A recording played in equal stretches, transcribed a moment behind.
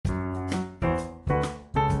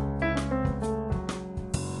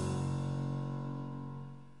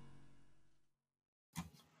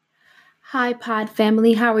Hi, Pod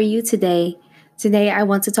family. How are you today? Today, I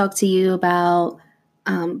want to talk to you about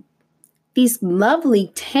um, these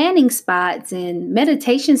lovely tanning spots and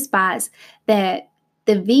meditation spots that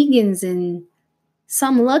the vegans and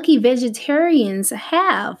some lucky vegetarians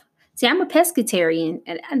have. See, I'm a pescatarian,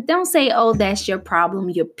 and don't say, oh, that's your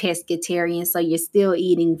problem. You're pescatarian, so you're still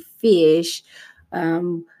eating fish.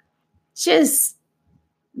 Um, just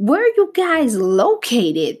where are you guys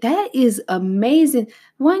located? That is amazing.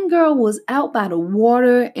 One girl was out by the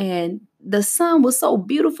water and the sun was so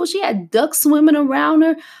beautiful. She had ducks swimming around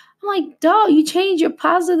her. I'm like, dog, you change your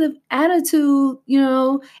positive attitude,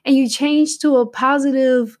 and you change to a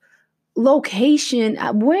positive location.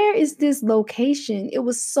 Where is this location? It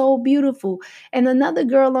was so beautiful. And another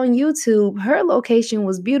girl on YouTube, her location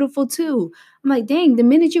was beautiful too. I'm like, dang, the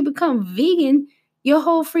minute you become vegan, your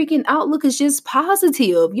whole freaking outlook is just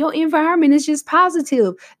positive. Your environment is just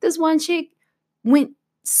positive. This one chick went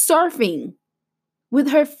surfing with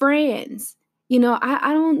her friends.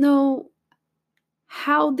 I don't know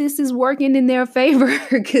how this is working in their favor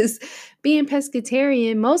because being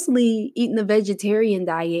pescatarian, mostly eating a vegetarian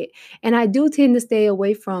diet, and I do tend to stay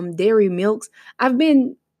away from dairy milks. I've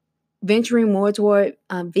been venturing more toward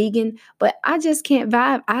vegan, but I just can't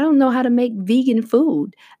vibe. I don't know how to make vegan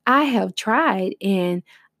food. I have tried, and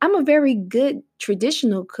I'm a very good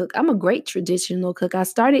traditional cook. I'm a great traditional cook. I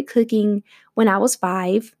started cooking when I was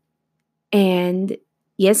 5, and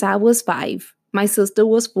yes, I was 5. My sister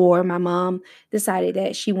was 4. My mom decided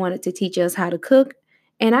that she wanted to teach us how to cook.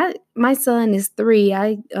 And my son is 3.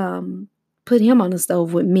 I put him on the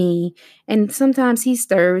stove with me. And sometimes he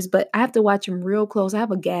stirs, but I have to watch him real close. I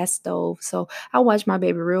have a gas stove. So I watch my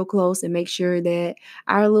baby real close and make sure that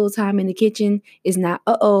our little time in the kitchen is not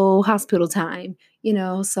hospital time.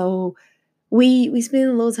 So we spend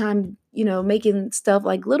a little time, making stuff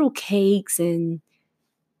like little cakes and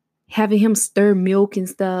having him stir milk and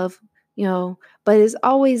stuff, but it's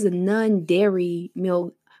always a non-dairy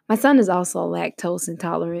milk. My son is also lactose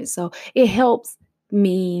intolerant, so it helps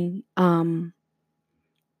me to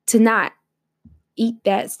not eat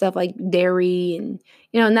that stuff like dairy. And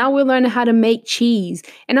now we're learning how to make cheese,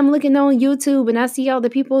 and I'm looking on YouTube and I see all the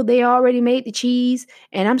people, they already made the cheese,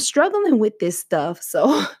 and I'm struggling with this stuff.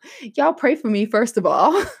 So y'all pray for me first of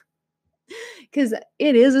all, because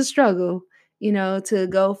it is a struggle, to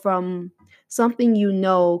go from something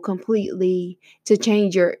completely to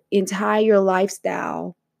change your entire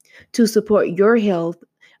lifestyle to support your health,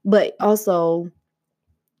 but also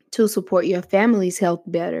to support your family's health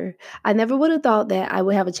better. I never would have thought that I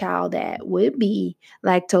would have a child that would be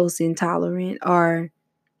lactose intolerant, or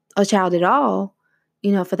a child at all,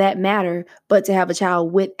 for that matter, but to have a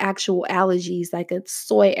child with actual allergies like a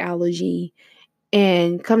soy allergy.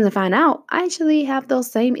 And come to find out, I actually have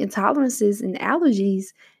those same intolerances and allergies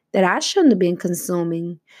that I shouldn't have been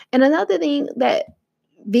consuming. And another thing that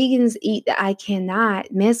vegans eat that I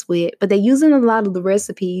cannot mess with, but they're using a lot of the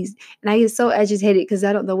recipes. And I get so agitated because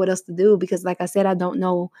I don't know what else to do. Because, like I said, I don't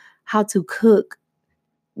know how to cook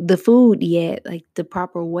the food yet, like the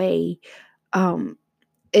proper way, um,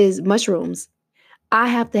 is mushrooms. I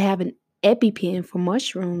have to have an EpiPen for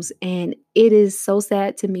mushrooms, and it is so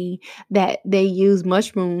sad to me that they use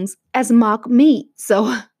mushrooms as mock meat.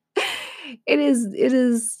 So it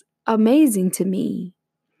is amazing to me.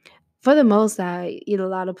 For the most, I eat a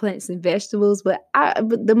lot of plants and vegetables, but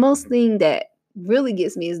the most thing that really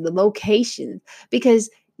gets me is the locations, because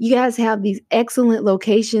you guys have these excellent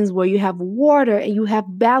locations where you have water and you have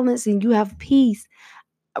balance and you have peace.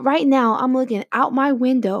 Right now, I'm looking out my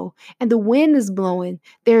window and the wind is blowing.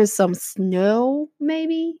 There's some snow,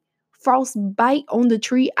 maybe frostbite on the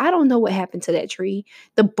tree. I don't know what happened to that tree.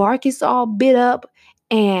 The bark is all bit up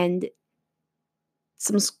and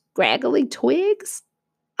some scraggly twigs.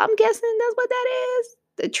 I'm guessing that's what that is.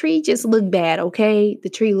 The tree just looked bad, okay? The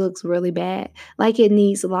tree looks really bad, like it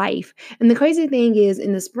needs life. And the crazy thing is,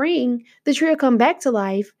 in the spring, the tree will come back to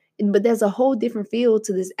life, but there's a whole different feel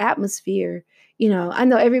to this atmosphere. I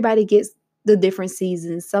know everybody gets the different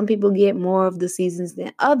seasons. Some people get more of the seasons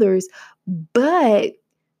than others, but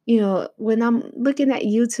when I'm looking at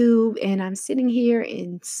YouTube and I'm sitting here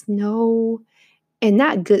in snow, and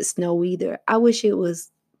not good snow either. I wish it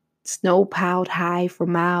was snow piled high for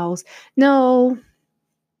miles. No,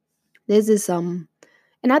 this is and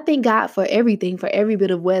I thank God for everything, for every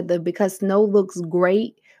bit of weather, because snow looks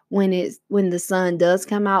great when the sun does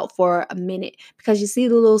come out for a minute, because you see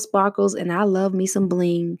the little sparkles, and I love me some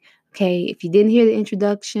bling. Okay, if you didn't hear the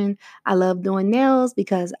introduction, I love doing nails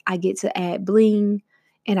because I get to add bling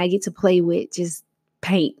and I get to play with just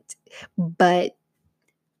paint. But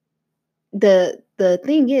the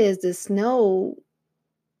thing is, the snow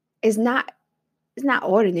It's not it's not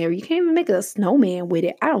ordinary. You can't even make a snowman with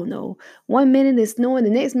it. I don't know. One minute it's snowing, the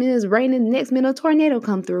next minute it's raining, the next minute a tornado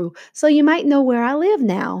come through. So you might know where I live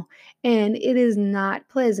now. And it is not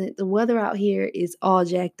pleasant. The weather out here is all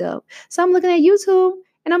jacked up. So I'm looking at YouTube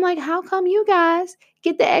and I'm like, how come you guys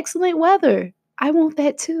get the excellent weather? I want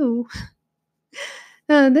that too.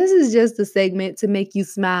 This is just a segment to make you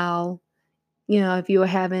smile, if you were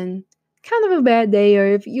having kind of a bad day, or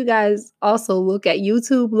if you guys also look at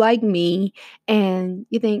YouTube like me and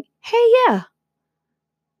you think, hey, yeah,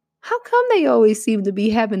 how come they always seem to be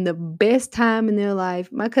having the best time in their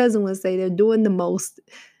life? My cousin would say they're doing the most,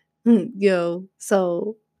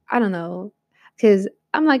 so I don't know. Because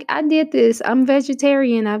I'm like, I did this. I'm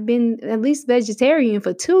vegetarian. I've been at least vegetarian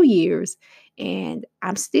for 2 years, and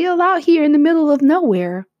I'm still out here in the middle of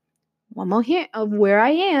nowhere. One more hint of where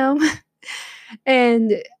I am.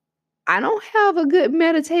 And I don't have a good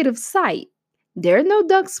meditative site. There are no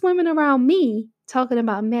ducks swimming around me talking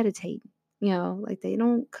about meditating. Like they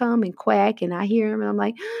don't come and quack and I hear them and I'm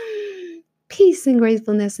like, peace and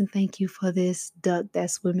gratefulness and thank you for this duck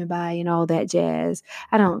that's swimming by and all that jazz.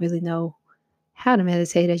 I don't really know how to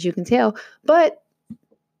meditate, as you can tell, but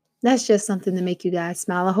that's just something to make you guys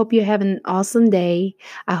smile. I hope you're having an awesome day.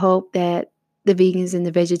 I hope that the vegans and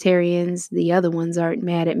the vegetarians, the other ones, aren't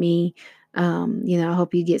mad at me. I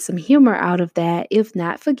hope you get some humor out of that. If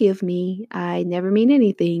not, forgive me. I never mean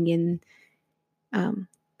anything in um,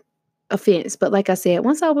 offense. But like I said,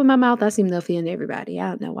 once I open my mouth, I seem to offend everybody. I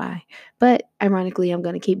don't know why. But ironically, I'm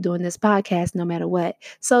going to keep doing this podcast no matter what.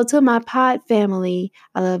 So to my pod family,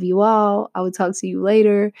 I love you all. I will talk to you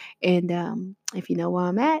later. And if you know where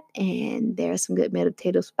I'm at and there are some good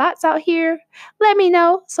meditative spots out here, let me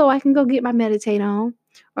know so I can go get my meditate on,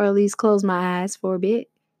 or at least close my eyes for a bit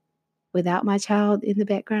without my child in the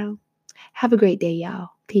background. Have a great day, y'all.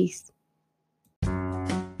 Peace.